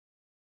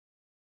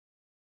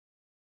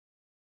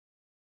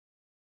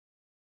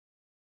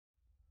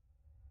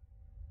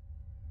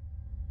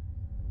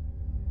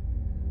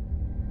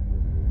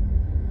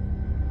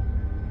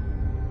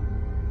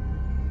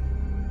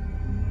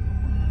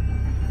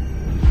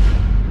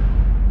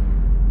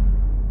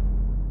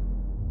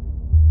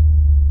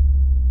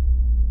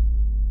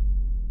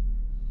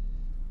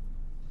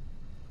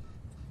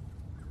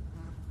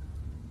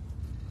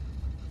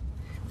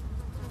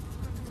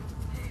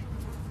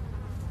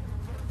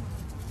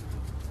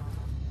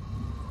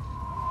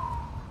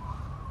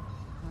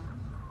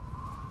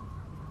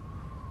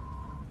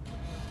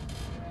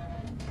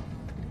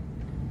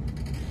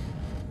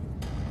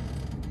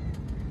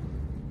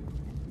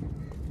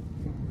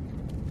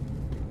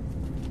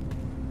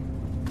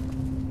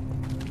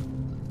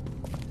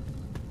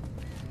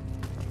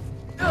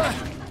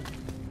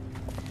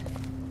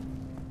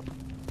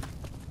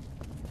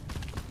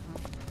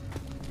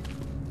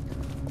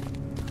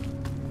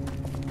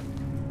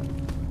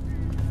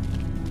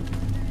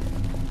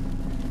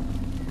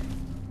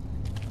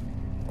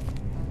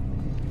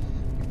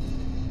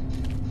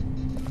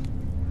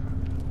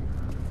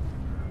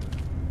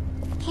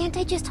Can't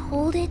I just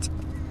hold it?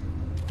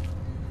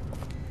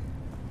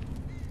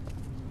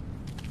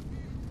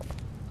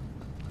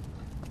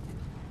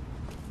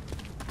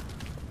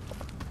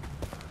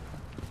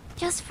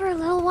 Just for a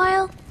little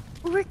while?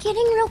 We're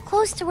getting real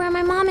close to where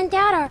my mom and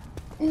dad are.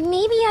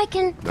 Maybe I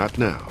can... Not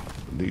now.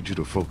 I need you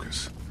to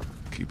focus.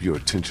 Keep your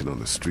attention on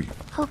the street.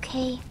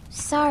 Okay,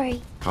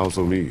 sorry. How's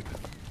O'Neid?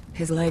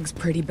 His leg's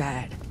pretty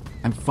bad.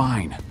 I'm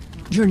fine.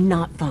 You're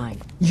not fine.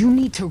 You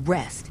need to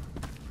rest.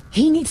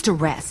 He needs to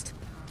rest.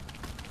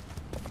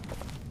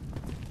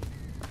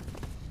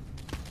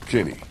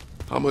 Kenny,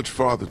 how much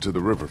farther to the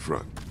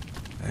riverfront?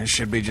 There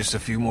should be just a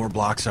few more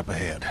blocks up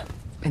ahead.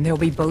 And there'll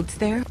be boats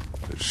there?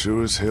 There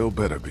sure as hell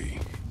better be.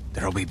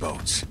 There'll be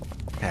boats.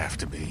 Have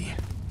to be.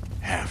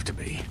 Have to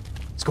be.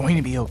 It's going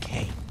to be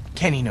okay.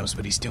 Kenny knows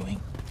what he's doing.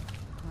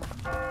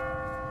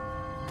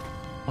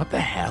 What the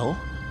hell?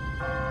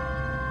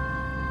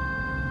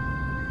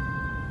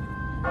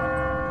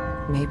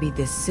 Maybe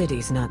this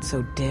city's not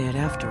so dead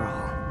after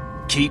all.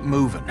 Keep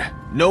moving.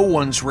 No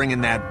one's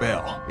ringing that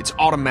bell. It's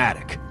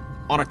automatic.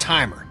 On a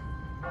timer.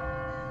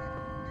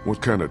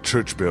 What kind of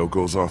church bell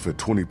goes off at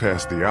 20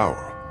 past the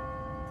hour?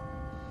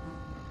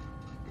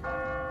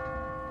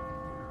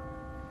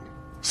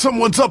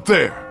 Someone's up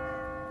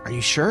there! Are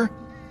you sure?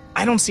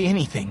 I don't see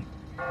anything.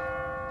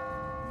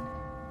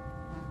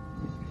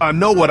 I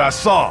know what I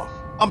saw.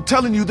 I'm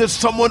telling you, there's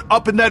someone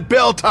up in that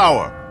bell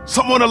tower.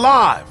 Someone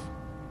alive.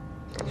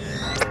 If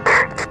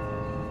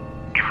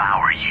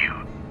I were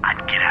you,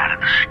 I'd get out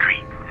of the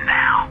street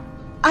now.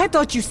 I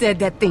thought you said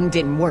that thing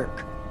didn't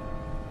work.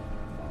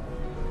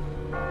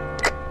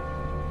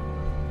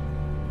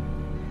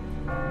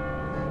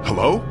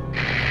 Hello?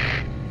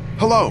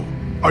 Hello?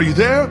 Are you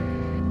there?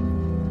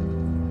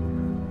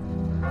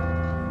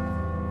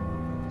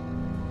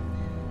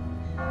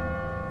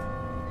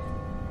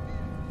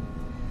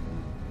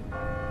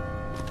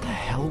 What the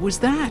hell was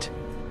that?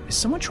 Is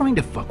someone trying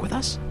to fuck with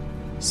us?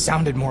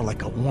 Sounded more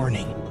like a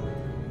warning.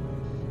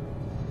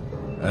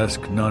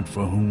 Ask not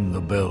for whom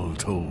the bell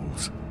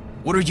tolls.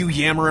 What are you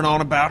yammering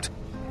on about?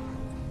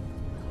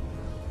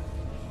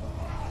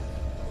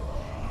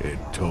 It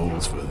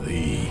tolls for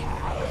thee.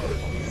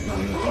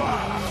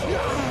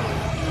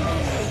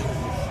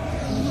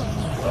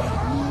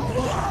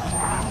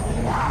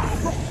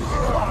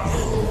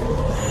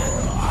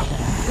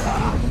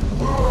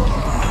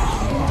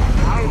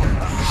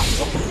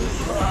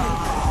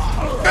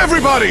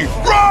 Everybody,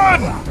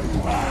 run!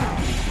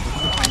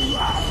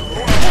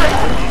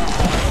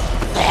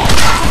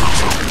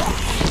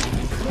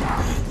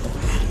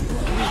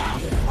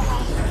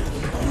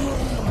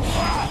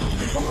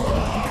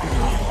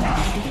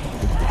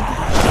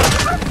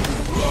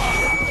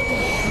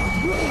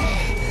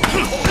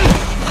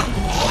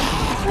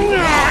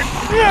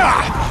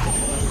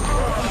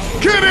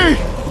 Kitty!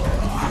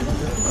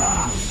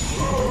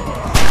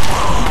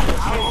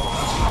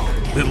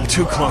 Little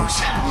too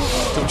close,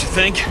 don't you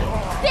think?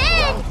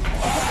 Ben!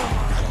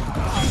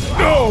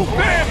 No!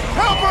 Ben!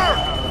 Help her!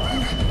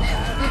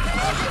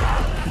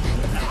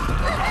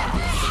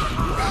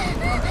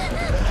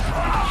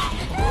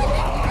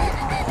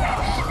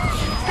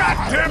 God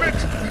damn it!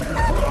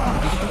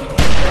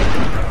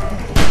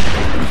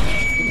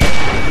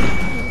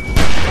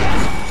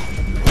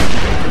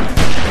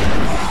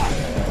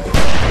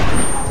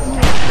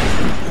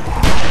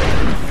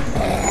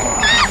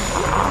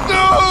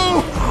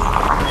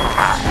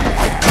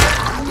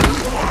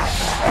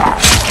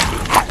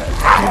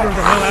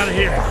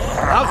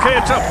 I'll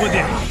catch up with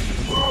you.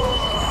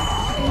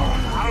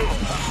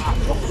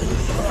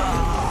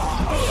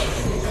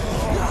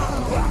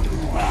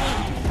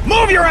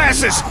 Move your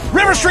asses!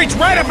 River Street's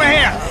right up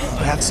ahead!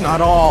 That's not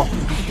all.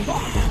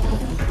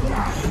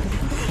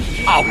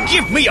 Oh,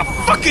 give me a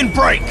fucking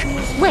break!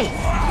 Wait,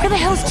 where the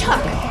hell's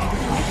Chuck?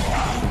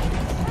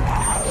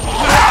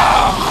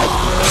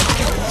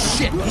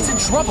 Shit, he's in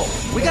trouble.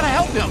 We gotta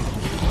help him.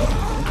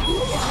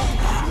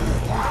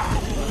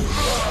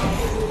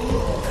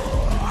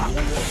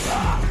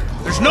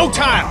 There's no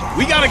time!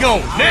 We gotta go,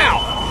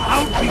 now!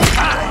 I'll be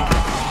fine.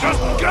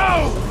 Just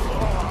go!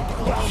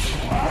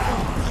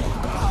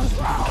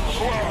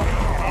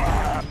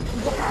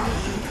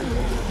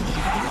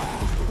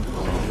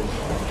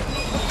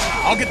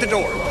 I'll get the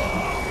door.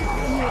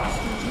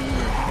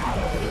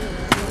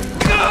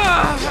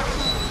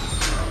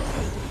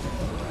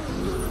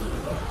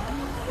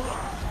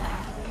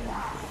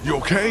 You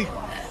okay?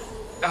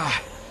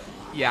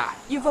 Yeah.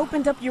 You've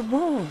opened up your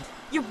wound.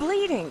 You're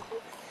bleeding.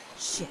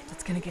 Shit,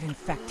 it's gonna get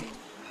infected.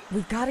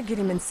 We've gotta get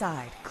him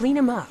inside. Clean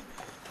him up.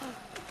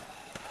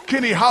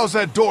 Kenny, how's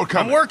that door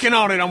coming?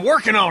 I'm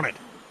working on it!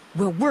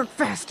 We'll work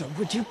faster,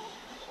 would you?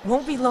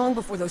 Won't be long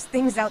before those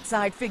things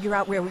outside figure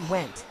out where we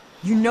went.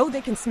 You know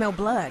they can smell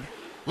blood.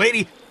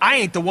 Lady, I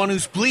ain't the one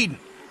who's bleeding.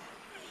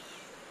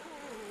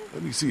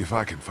 Let me see if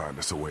I can find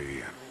us a way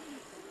in.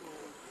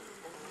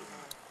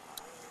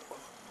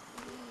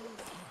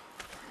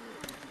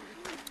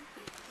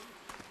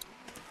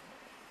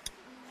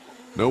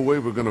 No way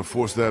we're gonna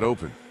force that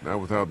open. Not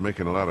without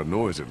making a lot of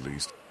noise, at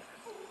least.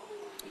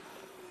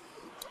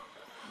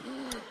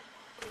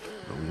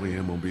 No way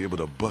I'm gonna be able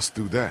to bust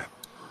through that.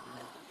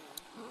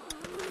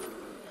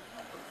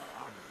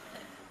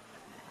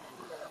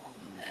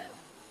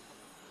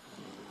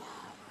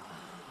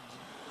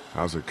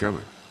 How's it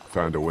coming?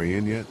 Found a way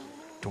in yet?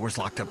 Door's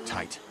locked up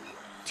tight.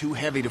 Too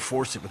heavy to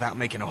force it without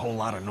making a whole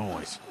lot of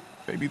noise.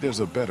 Maybe there's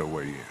a better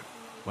way in.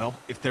 Well,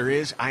 if there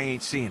is, I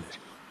ain't seeing it.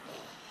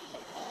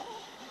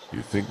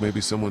 You think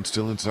maybe someone's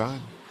still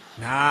inside?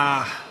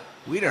 Nah,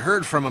 we'd have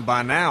heard from him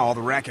by now, all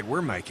the racket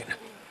we're making.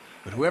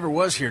 But whoever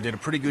was here did a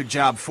pretty good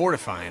job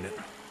fortifying it.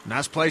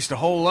 Nice place to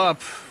hole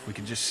up. We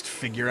could just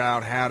figure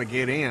out how to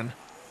get in.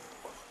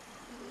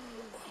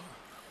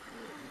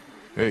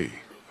 Hey,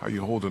 how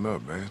you holding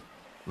up, man?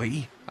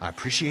 Lee, I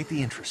appreciate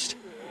the interest,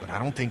 but I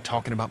don't think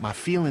talking about my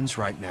feelings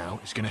right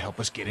now is gonna help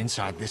us get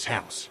inside this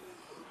house.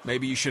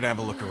 Maybe you should have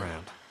a look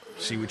around.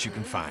 See what you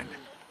can find.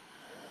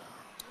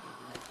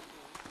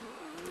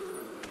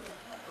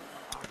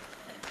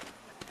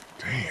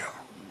 Damn.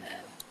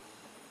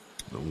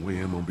 No way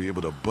I'm gonna be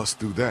able to bust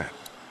through that.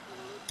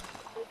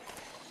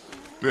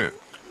 Ben.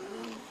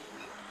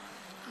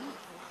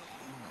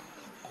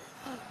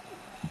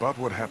 About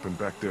what happened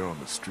back there on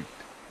the street.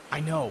 I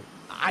know.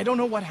 I don't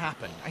know what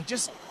happened. I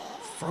just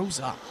froze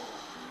up.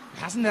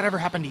 Hasn't that ever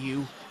happened to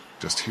you?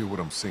 Just hear what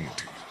I'm saying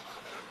to you.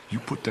 You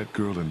put that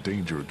girl in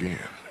danger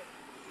again.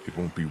 It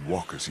won't be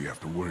walkers you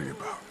have to worry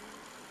about.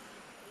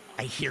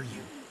 I hear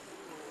you.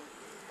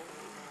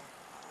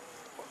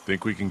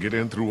 Think we can get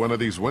in through one of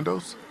these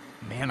windows?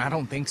 Man, I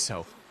don't think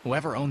so.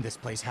 Whoever owned this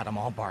place had them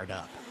all barred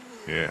up.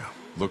 Yeah,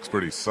 looks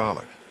pretty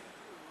solid.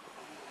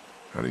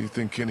 How do you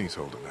think Kenny's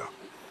holding up?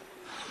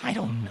 I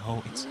don't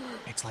know.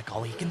 It's like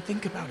all he can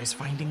think about is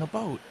finding a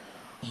boat.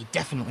 He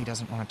definitely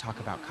doesn't want to talk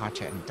about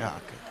Katja and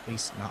Duck, at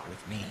least not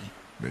with me.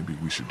 Maybe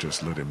we should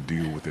just let him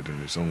deal with it in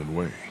his own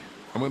way.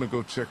 I'm gonna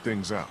go check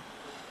things out.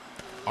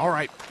 All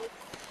right.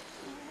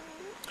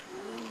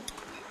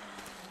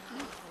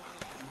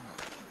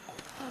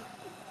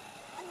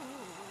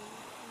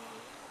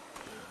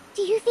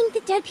 Do you think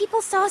the dead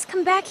people saw us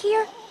come back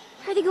here?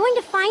 Are they going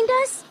to find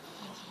us?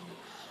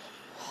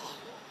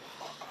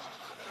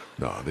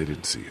 Nah, they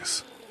didn't see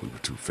us. We were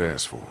too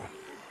fast for them.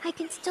 I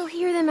can still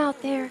hear them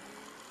out there.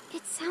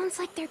 It sounds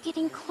like they're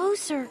getting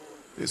closer.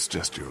 It's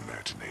just your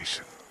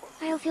imagination.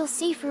 I'll feel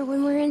safer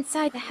when we're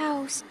inside the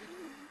house.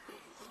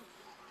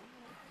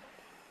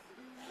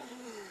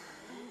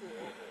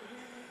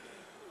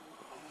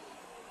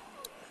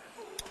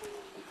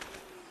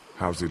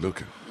 How's he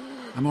looking?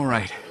 I'm all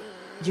right.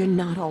 You're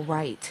not all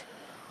right.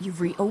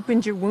 You've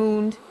reopened your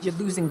wound, you're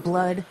losing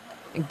blood,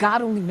 and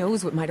God only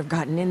knows what might have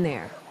gotten in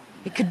there.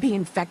 It could be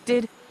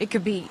infected, it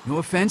could be... No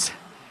offense,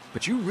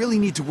 but you really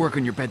need to work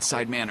on your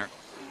bedside manner.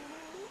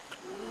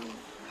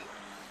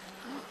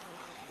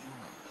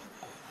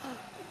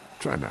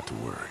 Try not to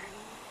worry.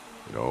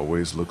 It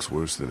always looks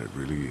worse than it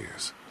really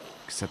is.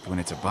 Except when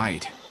it's a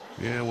bite.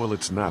 Yeah, well,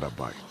 it's not a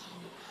bite.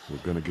 We're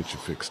gonna get you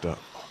fixed up.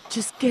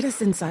 Just get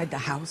us inside the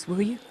house,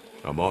 will you?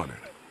 I'm on it.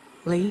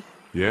 Lee?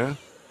 Yeah?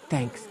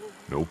 Thanks.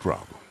 No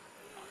problem.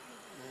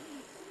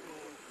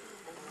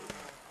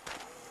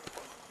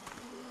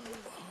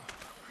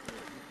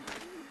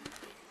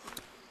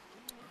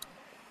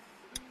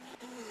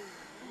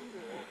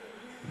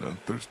 Not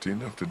thirsty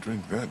enough to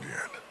drink that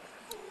yet.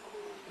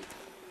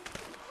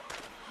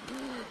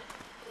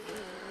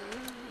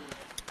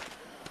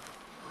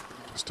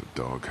 Just a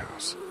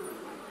doghouse.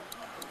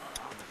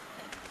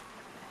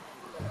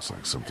 Looks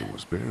like something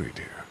was buried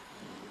here.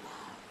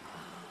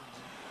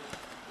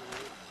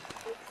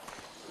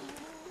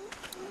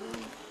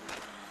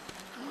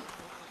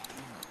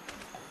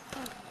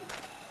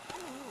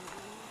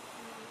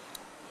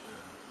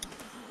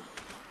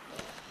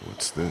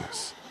 What's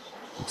this?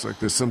 Looks like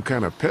there's some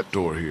kind of pet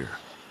door here.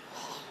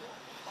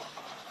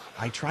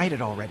 I tried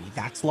it already.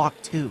 That's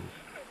locked too.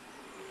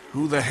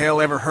 Who the hell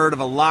ever heard of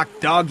a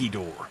locked doggy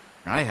door?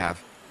 I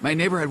have. My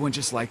neighbor had one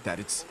just like that.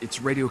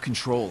 It's radio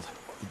controlled.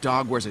 The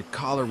dog wears a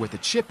collar with a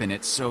chip in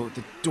it, so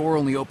the door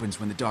only opens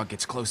when the dog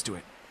gets close to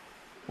it.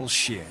 Well,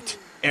 shit.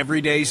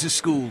 Every day's a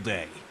school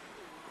day.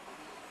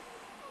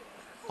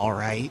 All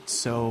right,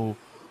 so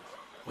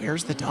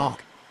where's the dog?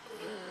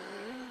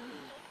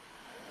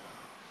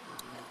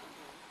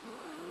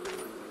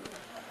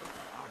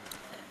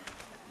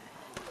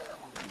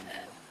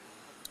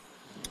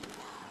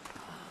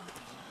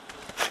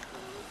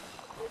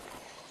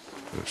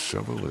 The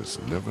shovel is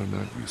never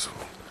not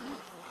useful.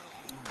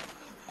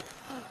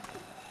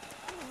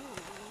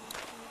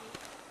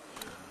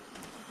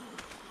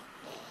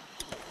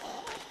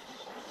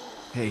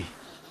 Hey,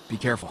 be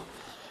careful.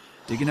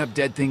 Digging up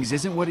dead things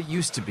isn't what it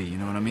used to be, you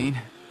know what I mean?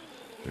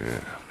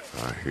 Yeah,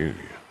 I hear you.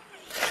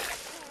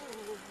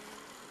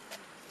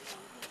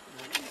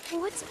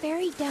 What's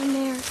buried down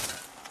there?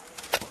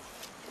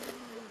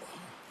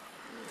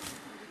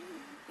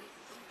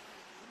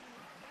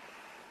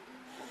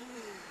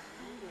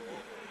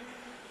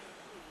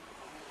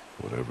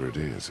 it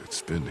is,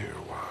 it's been here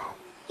a while.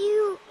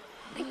 Ew,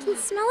 I can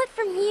smell it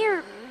from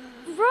here.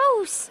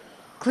 Gross.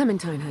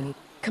 Clementine, honey,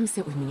 come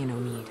sit with me in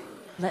Oneed.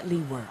 Let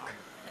Lee work.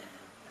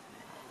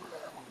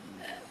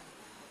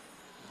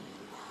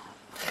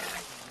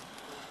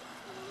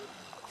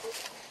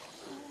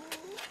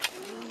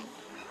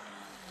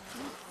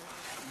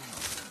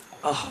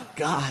 Oh,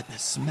 God, the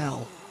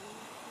smell.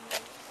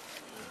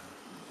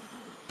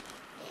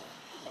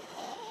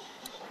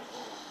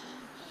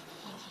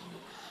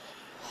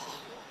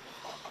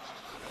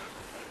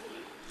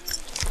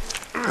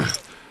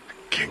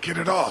 Can't get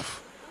it off.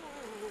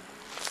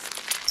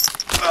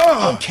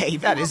 Okay,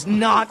 that is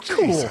not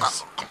cool.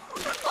 Jesus.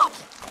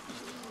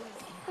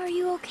 Are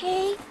you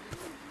okay?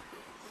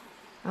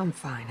 I'm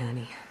fine,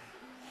 honey.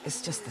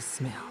 It's just the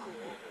smell.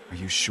 Are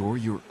you sure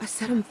you're... I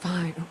said I'm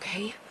fine,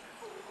 okay?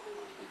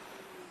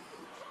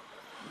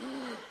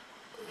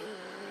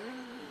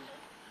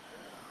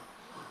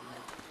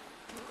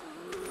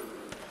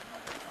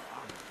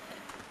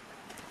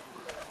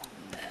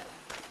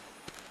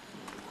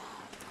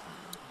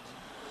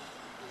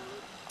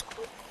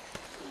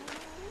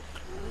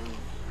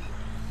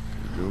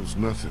 There goes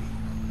nothing.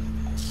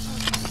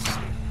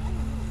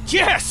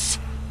 Yes!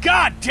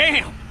 God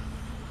damn!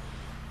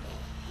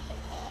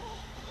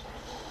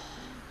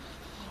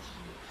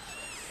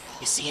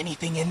 You see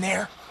anything in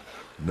there?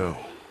 No.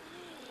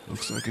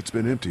 Looks like it's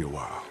been empty a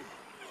while.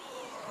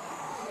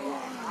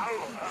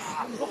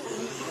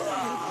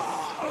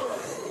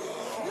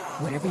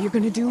 Whatever you're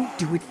gonna do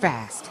it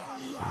fast.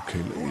 Okay,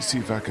 let me see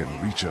if I can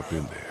reach up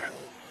in there.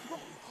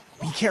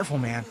 Be careful,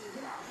 man.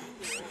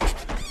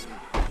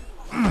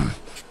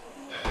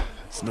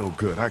 It's no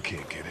good, I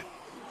can't get it.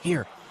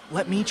 Here,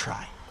 let me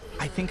try.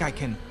 I think I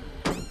can...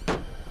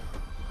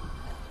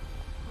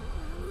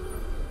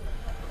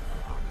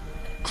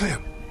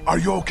 Clem, are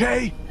you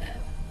okay?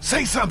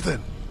 Say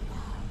something!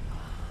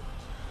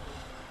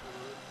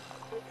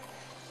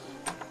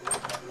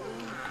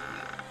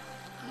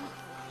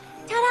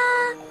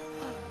 Ta-da!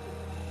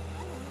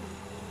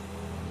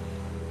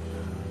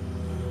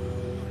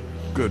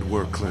 Good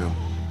work, Clem.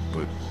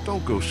 But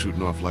don't go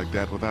shooting off like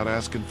that without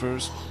asking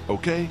first,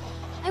 okay?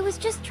 I was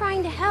just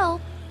trying to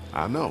help.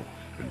 I know,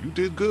 and you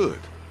did good.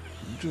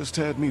 You just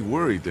had me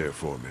worried there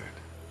for a minute.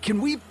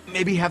 Can we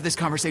maybe have this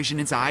conversation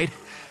inside?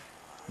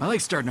 My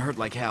leg's starting to hurt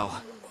like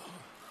hell.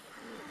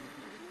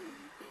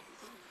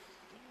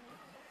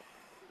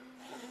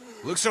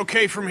 Looks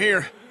okay from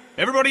here.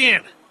 Everybody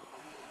in.